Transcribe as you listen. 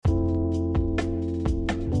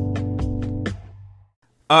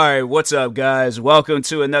Alright, what's up, guys? Welcome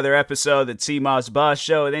to another episode of the T-Moss Boss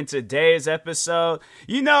Show. And in today's episode,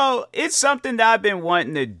 it's something that I've been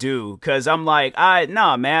wanting to do. Cause I'm like, I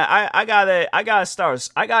gotta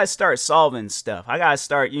start solving stuff. I gotta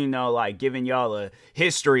start, giving y'all a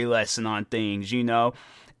history lesson on things,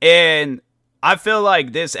 And I feel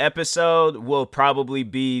like this episode will probably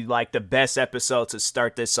be like the best episode to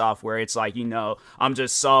start this off, where it's like, I'm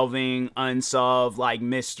just solving unsolved like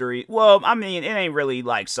mystery. Well, I mean, it ain't really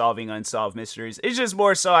like solving unsolved mysteries. It's just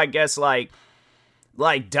more so, I guess, like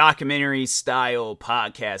documentary style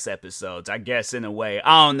podcast episodes, I guess, in a way.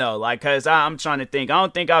 I don't know, cause I'm trying to think. I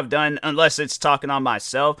don't think I've done, unless it's talking on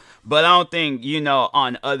myself, but I don't think,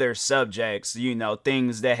 on other subjects,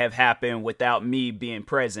 things that have happened without me being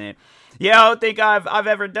present. Yeah, I don't think I've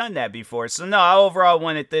ever done that before. So no, I overall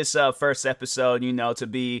wanted this first episode, to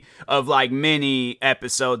be of like many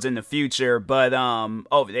episodes in the future, but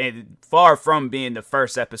far from being the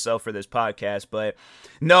first episode for this podcast. But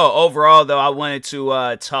no, overall though, I wanted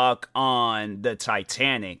to talk on the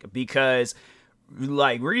Titanic, because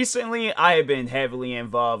like recently I have been heavily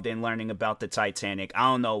involved in learning about the Titanic.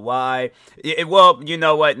 I don't know why. Well, you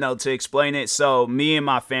know what? No, to explain it. So me and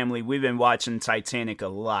my family, we've been watching Titanic a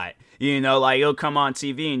lot. It'll come on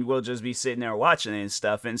TV and we'll just be sitting there watching it and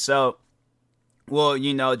stuff. And so, well,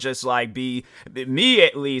 just like me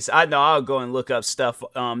at least, I know I'll go and look up stuff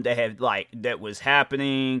that was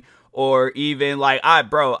happening. Or even like I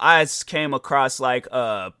came across like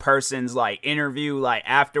a person's like interview like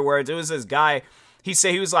afterwards. It was this guy. He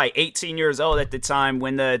said he was like 18 years old at the time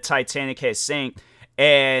when the Titanic had sank.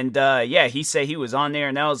 And he said he was on there,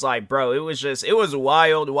 and I was like, bro, it was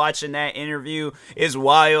wild watching that interview. It's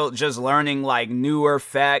wild just learning like newer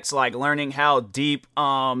facts, like learning how deep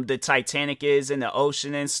the Titanic is in the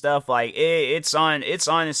ocean and stuff. Like it's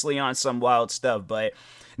honestly on some wild stuff. But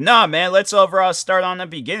nah, man, let's overall start on the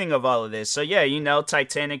beginning of all of this. So yeah,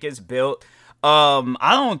 Titanic is built.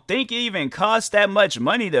 I don't think it even cost that much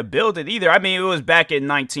money to build it either. I mean, it was back in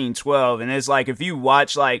 1912, and it's like, if you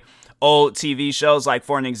watch like old TV shows, like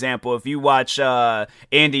for an example, if you watch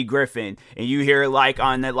Andy Griffin and you hear like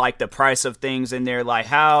on the, like the price of things in there, like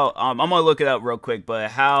how I'm gonna look it up real quick, but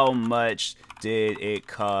how much did it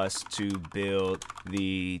cost to build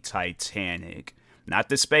the Titanic? Not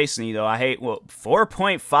the Space Needle.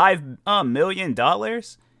 $4.5 million.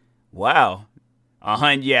 Wow.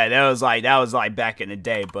 Yeah, that was like back in the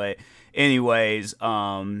day. But anyways, it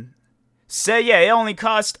only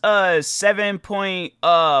cost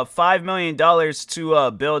 $7.5 million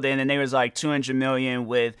to build it, and then there was like $200 million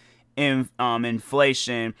with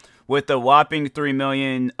inflation, with a whopping 3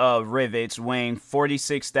 million rivets weighing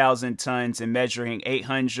 46,000 tons and measuring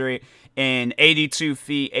 882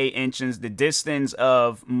 feet 8 inches, the distance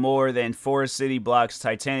of more than 4 city blocks.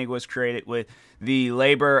 Titanic was created with the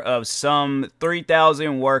labor of some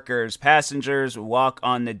 3,000 workers. Passengers walk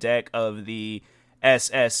on the deck of the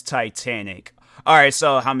SS Titanic. All right,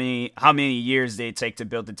 so how many years did it take to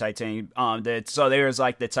build the Titanic? So there was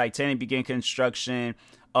like the Titanic began construction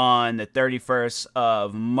on the 31st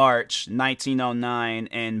of March 1909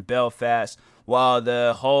 in Belfast, while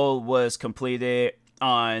the hull was completed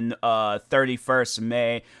on 31st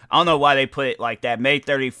May. I don't know why they put it like that. May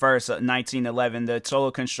 31st, 1911. The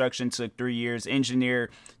total construction took 3 years. Engineered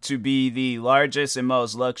to be the largest and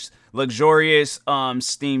most luxurious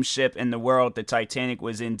steamship in the world, the Titanic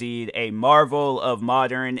was indeed a marvel of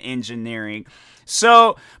modern engineering.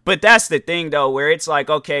 So, but that's the thing though, where it's like,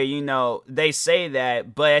 okay, they say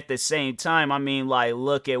that, but at the same time, I mean, like,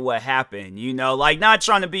 look at what happened, like, not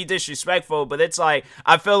trying to be disrespectful, but it's like,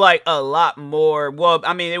 I feel like a lot more, well,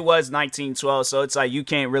 I mean, it was 1912, so it's like, you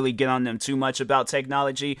can't really get on them too much about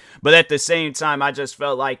technology, but at the same time, I just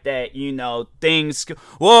felt like that, things,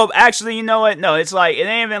 well, actually, you know what, no, it's like, it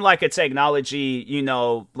ain't even like a technology,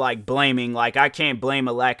 like, blaming, like, I can't blame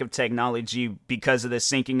a lack of technology because of the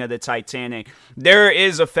sinking of the Titanic. There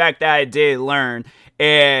is a fact that I did learn,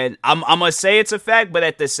 and I'm gonna say it's a fact, but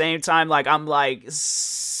at the same time, like, I'm like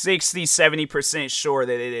 60-70% sure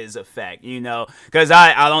that it is a fact, because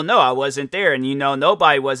I don't know, I wasn't there, and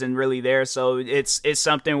nobody wasn't really there, so it's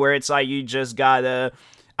something where it's like, you just gotta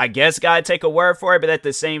take a word for it, but at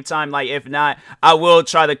the same time, like, if not, I will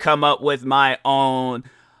try to come up with my own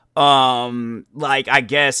I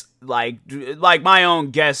guess my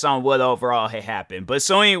own guess on what overall had happened. But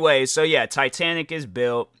so anyway, so yeah, Titanic is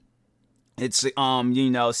built. It's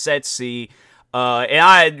set sea. And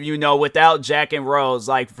I, without Jack and Rose,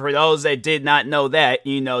 like for those that did not know that,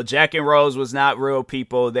 Jack and Rose was not real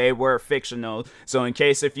people. They were fictional. So in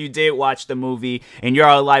case if you did watch the movie and you're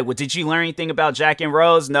all like, well, did you learn anything about Jack and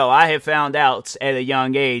Rose? No, I had found out at a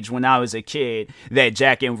young age when I was a kid that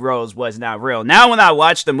Jack and Rose was not real. Now when I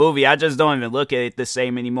watch the movie, I just don't even look at it the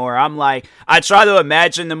same anymore. I'm like, I try to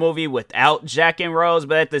imagine the movie without Jack and Rose,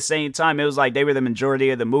 but at the same time, it was like they were the majority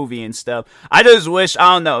of the movie and stuff. I just wish,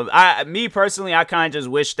 I don't know, me personally, I kind of just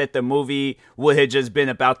wish that the movie would have just been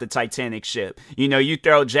about the Titanic ship. You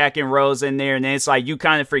throw Jack and Rose in there, and then it's like you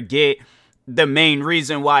kind of forget the main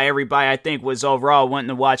reason why everybody, I think, was overall wanting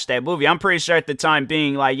to watch that movie. I'm pretty sure at the time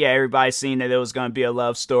being like, yeah, everybody seen that it was going to be a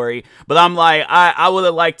love story. But I'm like, I would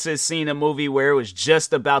have liked to have seen a movie where it was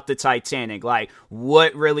just about the Titanic. Like,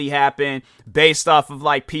 what really happened based off of,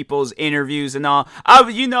 like, people's interviews and all.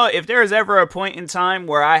 If there's ever a point in time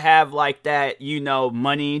where I have, like, that,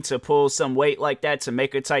 money to pull some weight like that to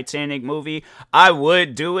make a Titanic movie, I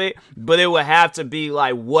would do it. But it would have to be,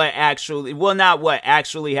 like, not what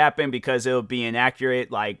actually happened, because it'll be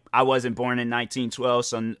inaccurate. Like, I wasn't born in 1912,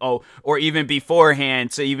 so or even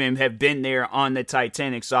beforehand to even have been there on the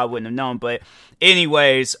Titanic, so I wouldn't have known. But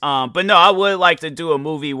anyways, but no, I would like to do a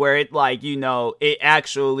movie where it, like, it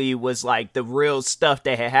actually was like the real stuff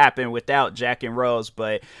that had happened without Jack and Rose.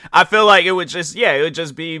 But I feel like it would just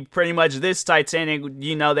be pretty much this Titanic,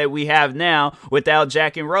 that we have now without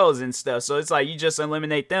Jack and Rose and stuff. So it's like you just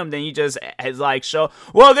eliminate them, then you just like show.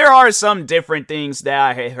 Well, there are some different things that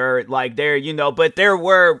I had heard, like there, but there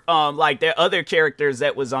were like there other characters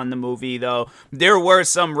that was on the movie though. There were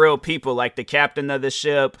some real people, like the captain of the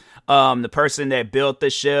ship, the person that built the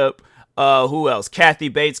ship. Who else? Kathy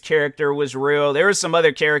Bates' character was real. There were some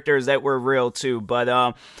other characters that were real too,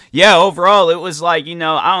 but yeah, overall it was like,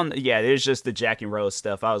 there's just the Jack and Rose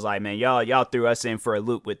stuff. I was like, man, y'all threw us in for a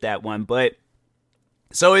loop with that one, but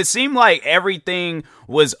so it seemed like everything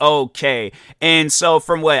was okay. And so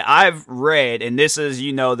from what I've read, and this is,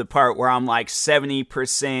 the part where I'm like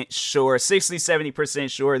 70% sure,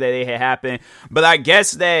 70% sure that it had happened. But I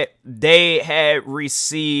guess that they had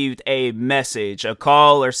received a message, a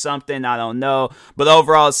call or something, I don't know. But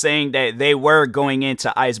overall saying that they were going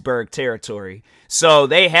into iceberg territory. So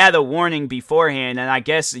they had a warning beforehand, and I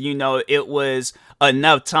guess, it was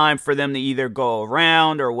enough time for them to either go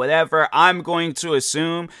around or whatever. I'm going to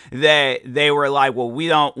assume that they were like, well, we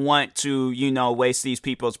don't want to, waste these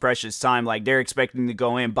people's precious time. Like, they're expecting to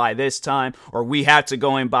go in by this time, or we have to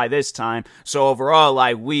go in by this time. So overall,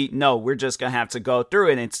 like, we're just going to have to go through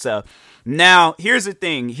it and stuff. Now, here's the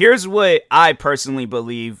thing. Here's what I personally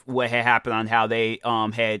believe what had happened on how they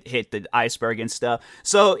had hit the iceberg and stuff.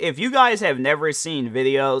 So if you guys have never seen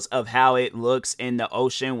videos of how it looks in the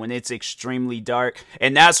ocean when it's extremely dark,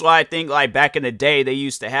 and that's why I think, like, back in the day, they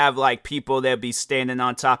used to have, like, people that be standing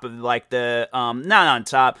on top of, like, the, not on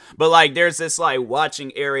top, but, like, there's this, like,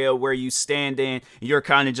 watching area where you stand in, you're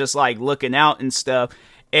kind of just, like, looking out and stuff.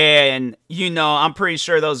 And, I'm pretty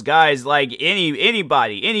sure those guys, like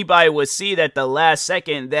anybody would see that the last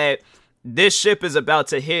second that this ship is about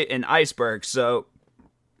to hit an iceberg. So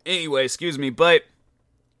anyway, excuse me, but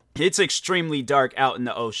it's extremely dark out in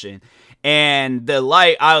the ocean. And the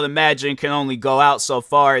light, I would imagine, can only go out so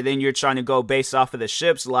far. Then you're trying to go based off of the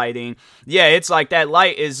ship's lighting. Yeah, it's like that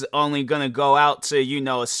light is only going to go out to,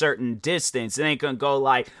 a certain distance. It ain't going to go,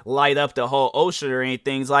 like, light up the whole ocean or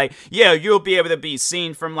anything. It's like, yeah, you'll be able to be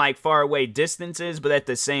seen from, like, far away distances. But at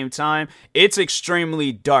the same time, it's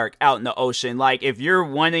extremely dark out in the ocean. Like, if you're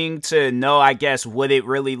wanting to know, I guess, what it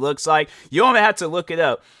really looks like, you don't have to look it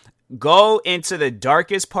up. Go into the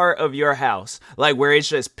darkest part of your house, like where it's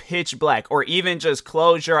just pitch black, or even just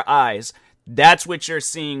close your eyes. That's what you're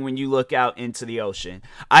seeing when you look out into the ocean.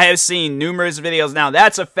 I have seen numerous videos. Now,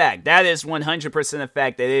 that's a fact. That is 100% a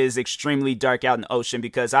fact that it is extremely dark out in the ocean,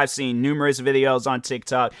 because I've seen numerous videos on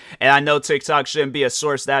TikTok, and I know TikTok shouldn't be a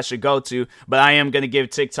source that I should go to, but I am going to give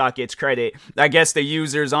TikTok its credit. I guess the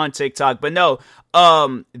users on TikTok. But no,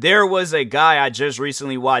 there was a guy I just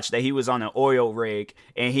recently watched that he was on an oil rig,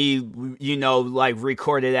 and he, like,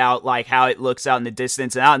 recorded out, like, how it looks out in the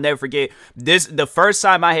distance. And I'll never forget this, the first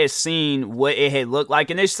time I had seen what it had looked like.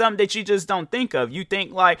 And it's something that you just don't think of. You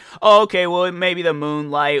think, like, oh, okay, well, maybe the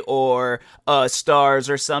moonlight or stars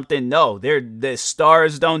or something. No, the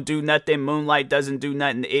stars don't do nothing. Moonlight doesn't do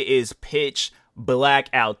nothing. It is pitch black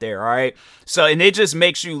out there, all right? So, and it just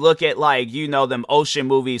makes you look at, like, you know, them ocean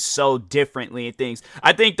movies so differently and things.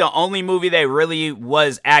 I think the only movie that really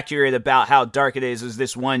was accurate about how dark it is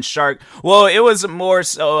this one shark. Well, it was more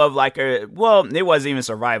so of like it wasn't even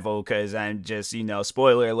survival, because I'm just, you know,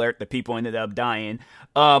 spoiler alert, the people ended up dying.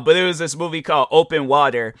 But it was this movie called Open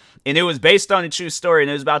Water, and it was based on a true story, and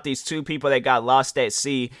it was about these two people that got lost at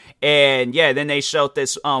sea. And yeah, then they showed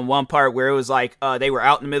this one part where it was like they were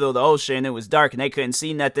out in the middle of the ocean, it was dark, and they couldn't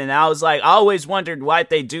see nothing. And I was like, I always wondered why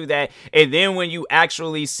they do that. And then when you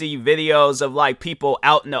actually see videos of like people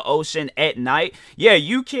out in the ocean at night, yeah,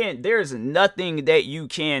 there's nothing that you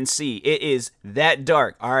can see. It is that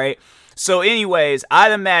dark, all right? So anyways,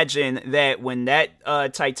 I'd imagine that when that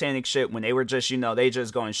Titanic ship, when they were just, you know, they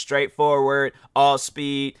just going straight forward, all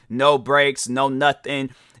speed, no brakes, no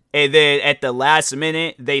nothing. And then at the last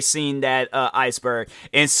minute, they seen that iceberg.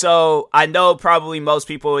 And so I know probably most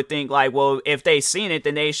people would think like, well, if they seen it,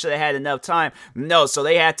 then they should have had enough time. No, so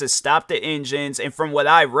they had to stop the engines. And from what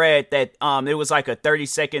I read, that it was like a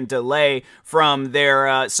 30-second delay from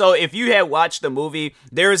their... so if you had watched the movie,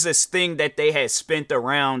 there's this thing that they had spent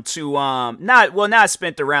around to... not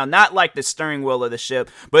spent around, not like the steering wheel of the ship,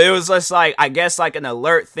 but it was just like, I guess like an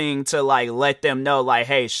alert thing to like let them know like,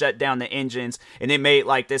 hey, shut down the engines. And it made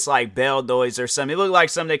like this like bell noise or something. It looked like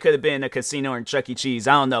something that could have been in a casino or in Chuck E. Cheese.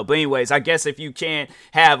 I don't know. But anyways, I guess if you can't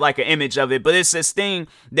have like an image of it, but it's this thing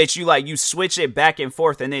that you switch it back and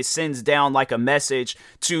forth, and it sends down like a message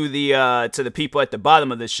to the people at the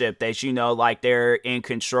bottom of the ship that, you know, like they're in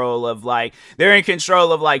control of like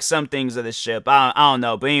some things of the ship. I don't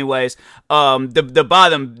know. But anyways, the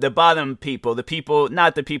bottom people,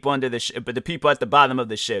 not the people under the ship, but the people at the bottom of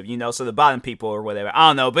the ship, you know, so the bottom people or whatever. I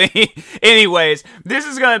don't know. But anyways, this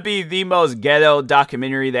is gonna be the most ghetto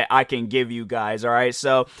documentary that I can give you guys. All right,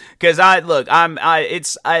 so because I'm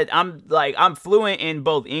fluent in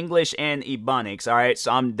both English and Ebonics. All right,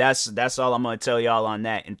 so that's all I'm gonna tell y'all on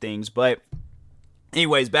that and things. But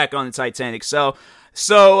anyways, back on the Titanic. So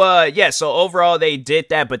overall they did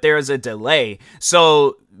that, but there was a delay.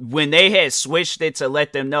 So when they had switched it to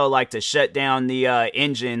let them know, like, to shut down the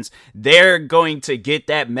engines, they're going to get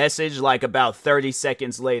that message like about 30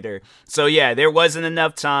 seconds later. So yeah, there wasn't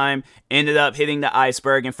enough time, ended up hitting the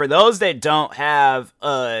iceberg. And for those that don't have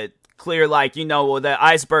clear, like, you know, well, the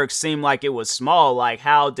iceberg seemed like it was small, like,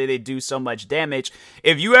 how did it do so much damage?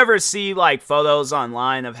 If you ever see like photos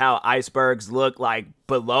online of how icebergs look like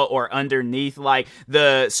below or underneath, like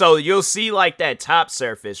so you'll see like that top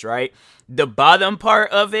surface, right? The bottom part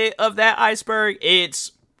of that iceberg,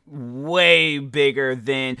 it's way bigger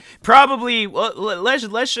than probably,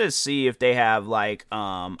 let's just see if they have like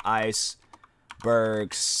iceberg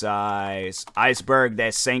size iceberg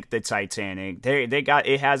that sank the Titanic.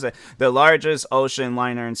 It has the largest ocean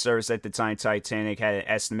liner in service at the time. Titanic had an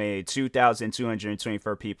estimated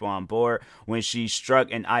 2,224 people on board when she struck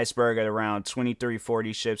an iceberg at around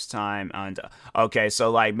 2340 ships time. And okay,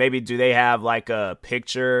 so like maybe do they have like a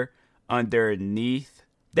picture underneath?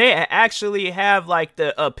 They actually have like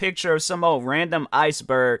a picture of some old random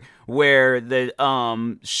iceberg where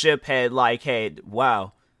the ship had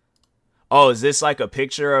wow. Oh, is this like a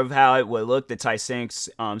picture of how it would look, the Titanic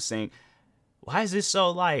sink? Why is this so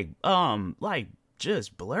like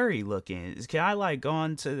just blurry looking? Can I like go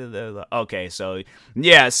on to the okay, so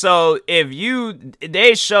yeah, so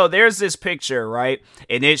there's this picture, right?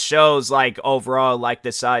 And it shows like overall like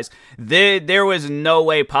the size. There was no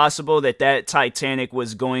way possible that Titanic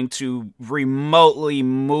was going to remotely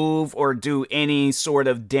move or do any sort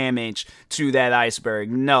of damage to that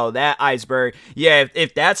iceberg. No, that iceberg, yeah,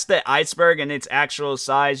 if that's the iceberg and its actual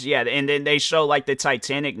size, yeah, and then they show like the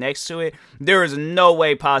Titanic next to it, there is no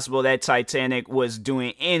way possible that Titanic was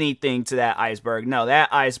doing anything to that iceberg. No, that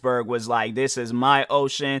iceberg was like, this is my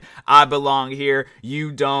ocean, I belong here,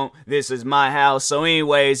 you don't, this is my house. So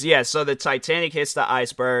anyways, yeah, so the Titanic hits the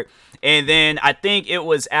iceberg, and then I think it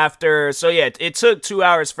was after, so yeah, it took 2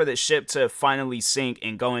 hours for the ship to finally sink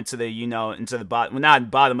and go into the, you know, into the bottom, well, not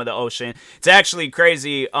bottom of the ocean. It's actually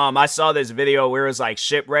crazy. I saw this video where it was like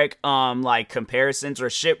shipwreck like comparisons, or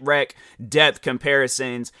shipwreck depth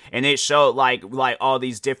comparisons, and it showed like all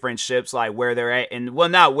these different ships, like where they're at, and well,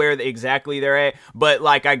 not where exactly they're at, but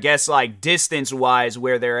like I guess like distance wise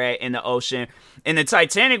where they're at in the ocean. And the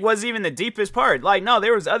Titanic wasn't even the deepest part. Like, no,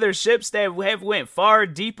 there was other ships that have went far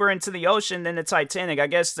deeper into the ocean than the Titanic. I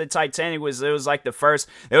guess the Titanic was like the first.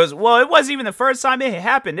 It wasn't even the first time it had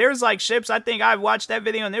happened. There was like ships, I think I watched that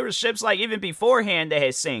video, and there were ships like even beforehand that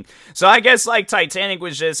had sunk. So I guess like Titanic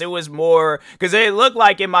was just, it was more, because it looked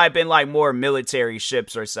like it might have been like more military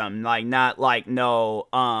ships or something. Like not like no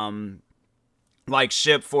like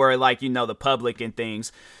ship for like, you know, the public and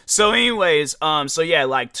things. So anyways, so yeah,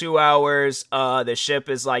 like 2 hours, the ship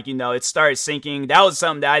is like, you know, it started sinking. That was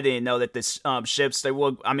something that I didn't know, that this ships, they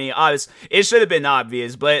will, I mean, it should have been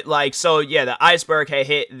obvious, but like, so yeah, the iceberg had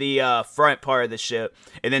hit the front part of the ship,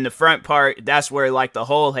 and then the front part, that's where like the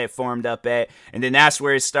hole had formed up at, and then that's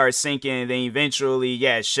where it started sinking, and then eventually,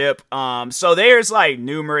 yeah, ship, so there's like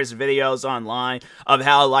numerous videos online of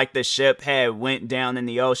how like the ship had went down in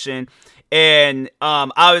the ocean. And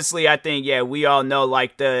obviously, I think, yeah, we all know,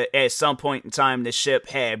 like, at some point in time, the ship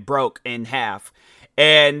had broke in half.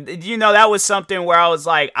 And, you know, that was something where I was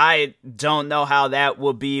like, I don't know how that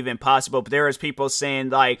would be even possible. But there was people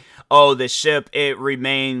saying, like, oh, the ship, it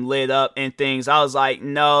remained lit up and things. I was like,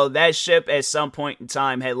 no, that ship at some point in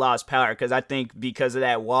time had lost power. Because I think because of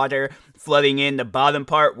that water flooding in the bottom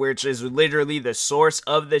part, which is literally the source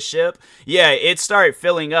of the ship, yeah, it started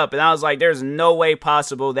filling up. And I was like, there's no way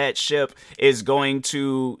possible that ship is going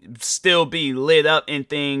to still be lit up and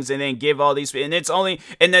things and then give all these, and it's only,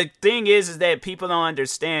 and the thing is that people don't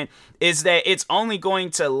understand is that it's only going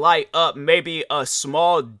to light up maybe a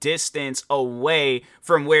small distance away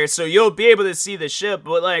from where, so you'll be able to see the ship,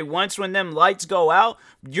 but like once when them lights go out,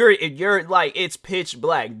 you're like, it's pitch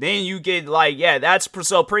black. Then you get like, yeah, that's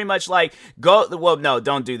so pretty much like well, no,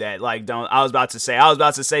 don't do that. Like, don't, I was about to say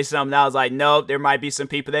something. I was like, nope, there might be some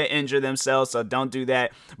people that injure themselves, so don't do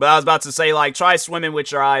that. But I was about to say, like, try swimming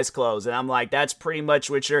with your eyes closed. And I'm like, that's pretty much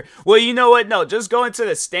what you're, well, you know what? No, just go into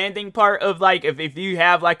the standing part of like, if you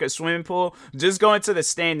have like a swimming pool, just go into the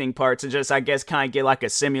standing part to just, I guess, kind of get like a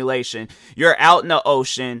simulation. You're out in the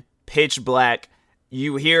ocean, pitch black.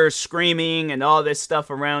 You hear screaming and all this stuff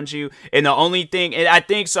around you. And the only thing, and I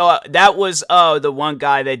think so, that was the one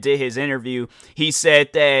guy that did his interview. He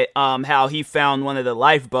said that how he found one of the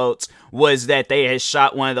lifeboats was that they had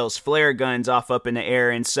shot one of those flare guns off up in the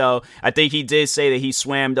air. And so I think he did say that he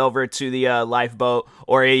swam over to the lifeboat,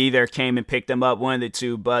 or he either came and picked them up, one of the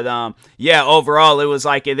two. But yeah, overall, it was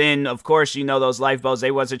like, and then of course, you know, those lifeboats,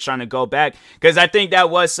 they wasn't trying to go back. Because I think that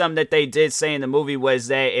was something that they did say in the movie, was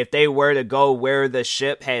that if they were to go where the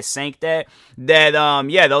ship had sank that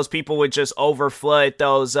yeah, those people would just overflood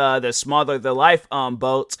those the smaller the life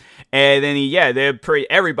boats, and then yeah,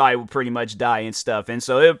 everybody would pretty much die and stuff. And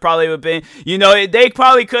so it probably would have been, you know, they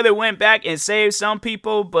probably could have went back and saved some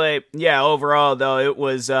people, but yeah, overall though, it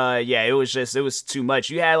was yeah, it was too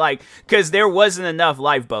much. You had like, because there wasn't enough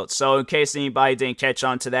lifeboats, so in case anybody didn't catch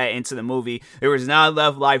on to that into the movie, there was not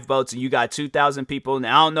enough lifeboats, and you got 2,000 people.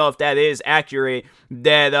 Now I don't know if that is accurate,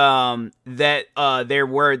 that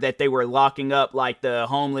they were locking up like the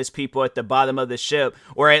homeless people at the bottom of the ship,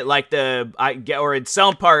 or at like or in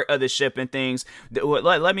some part of the ship and things.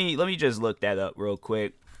 Let me just look that up real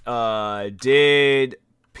quick. Did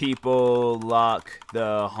people lock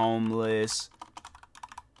the homeless,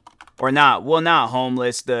 or not? Well, not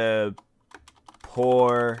homeless, the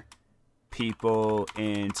poor people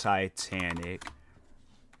in Titanic.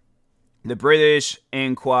 The British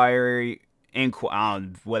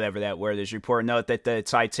whatever that word is, report note that the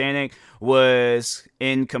Titanic was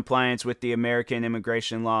in compliance with the American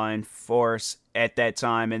immigration law and force at that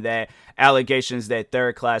time, and that allegations that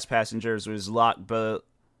third class passengers was locked, but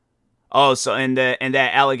also and that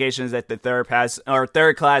allegations that the third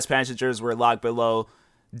class passengers were locked below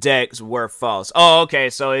decks were false. Oh, okay,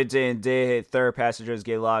 so it did third passengers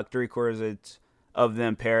get locked, 3/4 of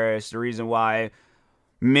them perished. The reason why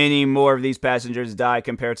many more of these passengers died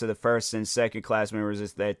compared to the first and second class members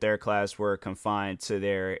is that third class were confined to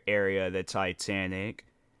their area, the Titanic.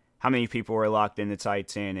 How many people were locked in the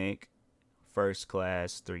Titanic? First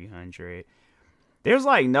class, 300. There's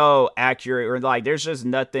like no accurate, or like there's just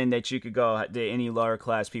nothing that you could go, did any lower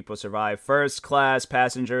class people survive? First class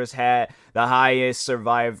passengers had the highest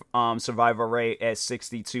survival rate at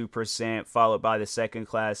 62%, followed by the second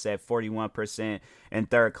class at 41%, and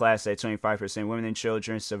third class at 25%. Women and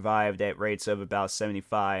children survived at rates of about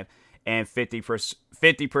 75 and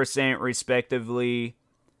 50% respectively,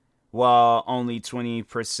 while only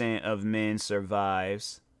 20% of men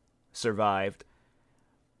survived.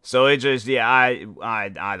 So it just, yeah, I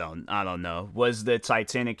don't know. Was the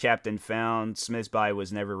Titanic captain found? Smith's body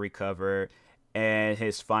was never recovered, and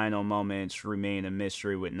his final moments remain a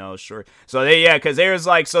mystery with no short. So because there's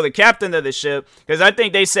like, so the captain of the ship, because I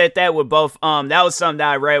think they said that with both, that was something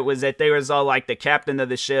that I read, was that there was all like the captain of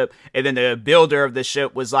the ship, and then the builder of the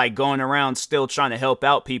ship was like going around still trying to help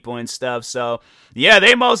out people and stuff. So yeah,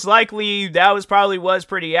 they most likely, that was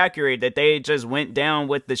pretty accurate, that they just went down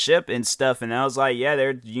with the ship and stuff. And I was like, yeah,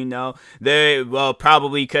 well,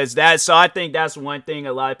 probably because so I think that's one thing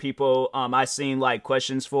a lot of people, I seen like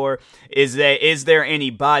questions for, is that is there any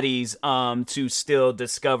bodies to still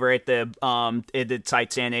discover at the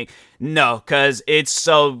Titanic? No, because it's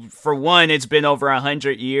so, for one, it's been over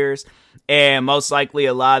 100 years, and most likely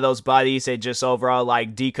a lot of those bodies had just overall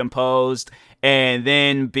like decomposed. And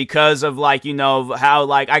then because of like, how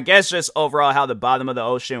like, I guess just overall how the bottom of the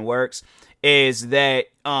ocean works is that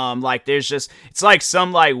like there's just, it's like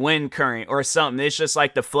some like wind current or something. It's just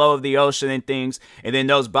like the flow of the ocean and things, and then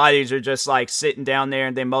those bodies are just like sitting down there,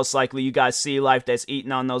 and then most likely you got sea life that's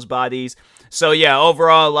eating on those bodies. So yeah,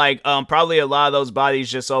 overall, like probably a lot of those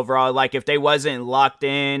bodies just overall, like if they wasn't locked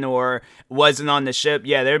in or wasn't on the ship,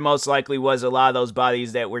 yeah, there most likely was a lot of those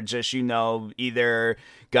bodies that were just, either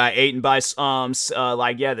got eaten by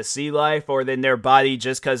the sea life, or then their body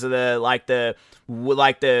just because of the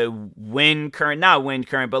wind current, not wind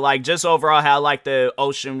current, but like just overall how like the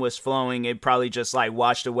ocean was flowing, it probably just like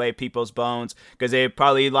washed away people's bones, because they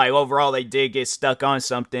probably like overall they did get stuck on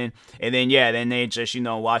something, and then they just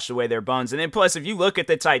washed away their bones. And then plus, if you look at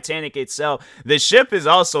the Titanic itself, the ship is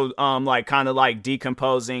also like kind of like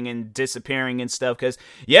decomposing and disappearing and stuff, because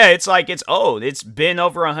it's like it's old, it's been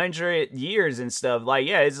over 100 years and stuff. Like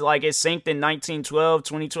it's like it sank in 1912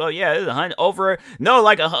 2012. It's over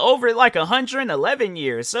 111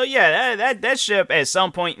 years. So that ship at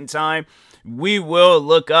some point in time we will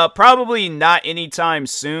look up, probably not anytime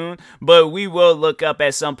soon, but we will look up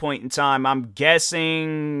at some point in time. I'm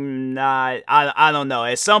guessing not, I don't know,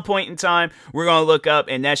 at some point in time we're gonna look up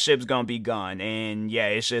and that ship's gonna be gone. And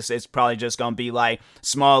it's probably just gonna be like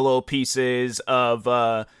small little pieces of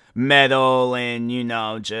metal, and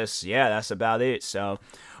that's about it. So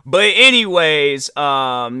but anyways, then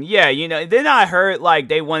I heard like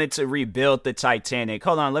they wanted to rebuild the Titanic.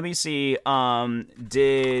 Hold on, let me see.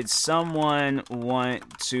 Did someone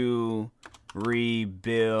want to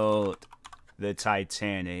rebuild the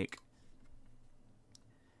Titanic?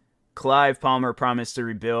 Clive Palmer promised to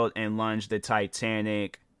rebuild and launch the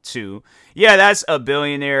Titanic 2. Yeah, that's a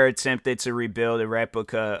billionaire attempted to rebuild a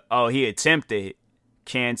replica. Oh, he attempted.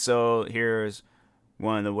 Cancel. Here's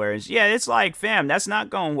one of the words. Yeah, it's like, fam, that's not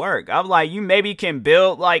gonna work. I'm like, you maybe can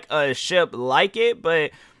build like a ship like it, but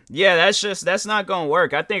that's not gonna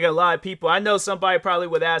work. I think a lot of people, I know somebody probably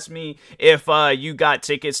would ask me if you got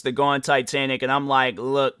tickets to go on Titanic, and I'm like,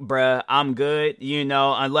 look, bruh, I'm good,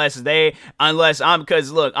 because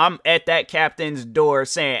look, I'm at that captain's door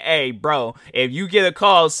saying, hey, bro, if you get a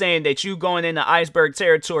call saying that you going into iceberg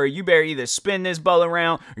territory, you better either spin this boat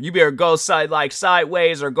around, or you better go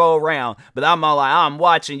sideways or go around. But I'm all like, I'm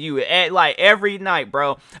watching you at like every night,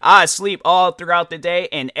 bro. I sleep all throughout the day,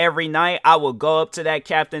 and every night I will go up to that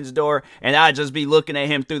captain's door, and I just be looking at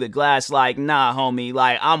him through the glass like, nah, homie,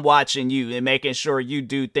 like I'm watching you and making sure you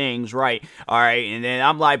do things right. All right. And then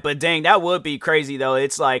I'm like, but dang, that would be crazy though.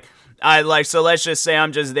 It's like, so let's just say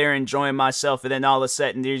I'm just there enjoying myself, and then all of a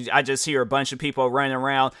sudden I just hear a bunch of people running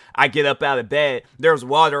around. I get up out of bed, there's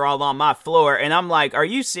water all on my floor, and I'm like, are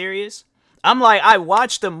you serious? I'm like, I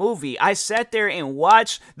watched the movie. I sat there and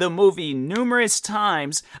watched the movie numerous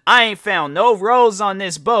times. I ain't found no rolls on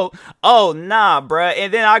this boat. Oh, nah, bruh.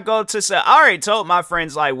 And then I go to say, I already told my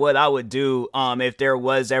friends like what I would do if there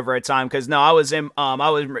was ever a time. Cause no,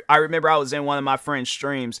 I remember I was in one of my friend's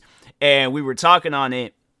streams, and we were talking on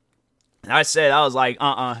it. I was like,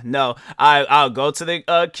 no, I'll go to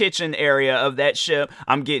the kitchen area of that ship.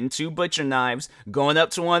 I'm getting 2 butcher knives, going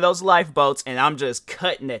up to one of those lifeboats, and I'm just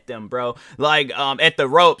cutting at them, bro. Like, at the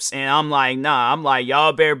ropes. And I'm like, nah,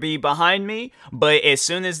 y'all better be behind me. But as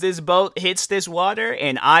soon as this boat hits this water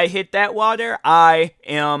and I hit that water, I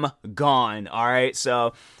am gone. All right.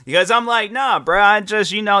 So, because I'm like, nah, bro, I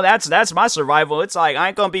just, that's my survival. It's like, I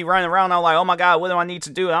ain't gonna be running around. I'm like, oh my God, what do I need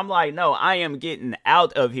to do? And I'm like, no, I am getting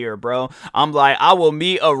out of here, bro. I'm like, I will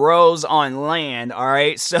meet a Rose on land. All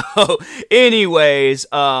right. So anyways,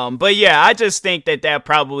 but yeah, I just think that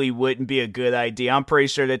probably wouldn't be a good idea. I'm pretty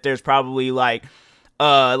sure that there's probably like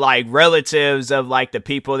relatives of like the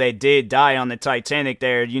people that did die on the Titanic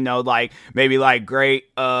there, like maybe like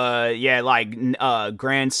great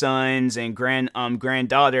grandsons and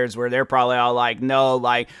granddaughters, where they're probably all like, no,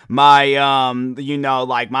 like my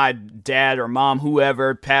like my dad or mom,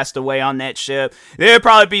 whoever passed away on that ship. There'd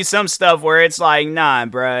probably be some stuff where it's like, nah,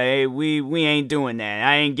 bro, we ain't doing that.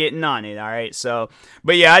 I ain't getting on it. All right. So,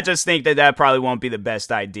 but yeah, I just think that probably won't be the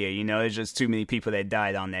best idea. There's just too many people that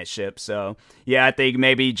died on that ship. So yeah, I think SeatGeek,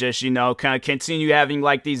 maybe just, kind of continue having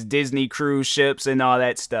like these Disney cruise ships and all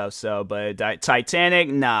that stuff. So, but Titanic,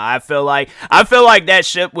 nah, I feel like that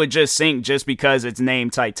ship would just sink just because it's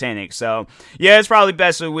named Titanic. So, yeah, it's probably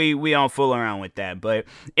best that we don't fool around with that. But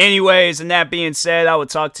anyways, and that being said, I will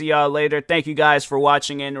talk to y'all later. Thank you guys for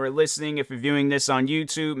watching and or listening. If you're viewing this on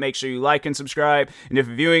YouTube, make sure you like and subscribe. And if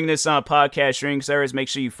you're viewing this on a podcast streaming service, make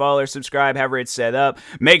sure you follow or subscribe, however it's set up.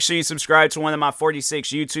 Make sure you subscribe to one of my 46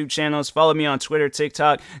 YouTube channels. Follow me on Twitter,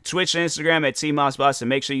 TikTok, Twitch, and Instagram at TMossBoss, and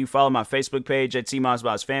make sure you follow my Facebook page at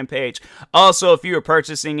TMossBoss fan page. Also, if you are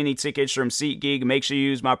purchasing any tickets from SeatGeek, make sure you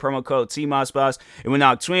use my promo code TMossBoss. It will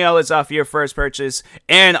knock $20 off your first purchase.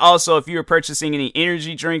 And also, if you are purchasing any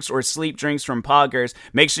energy drinks or sleep drinks from Poggers,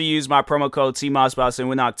 make sure you use my promo code TMossBoss, and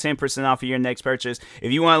we'll knock 10% off of your next purchase.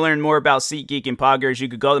 If you want to learn more about SeatGeek and Poggers, you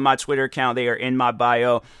could go to my Twitter account. They are in my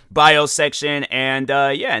bio section. And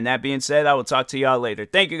and that being said, I will talk to y'all later.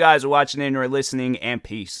 Thank you guys for watching and or listening, and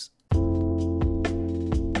peace.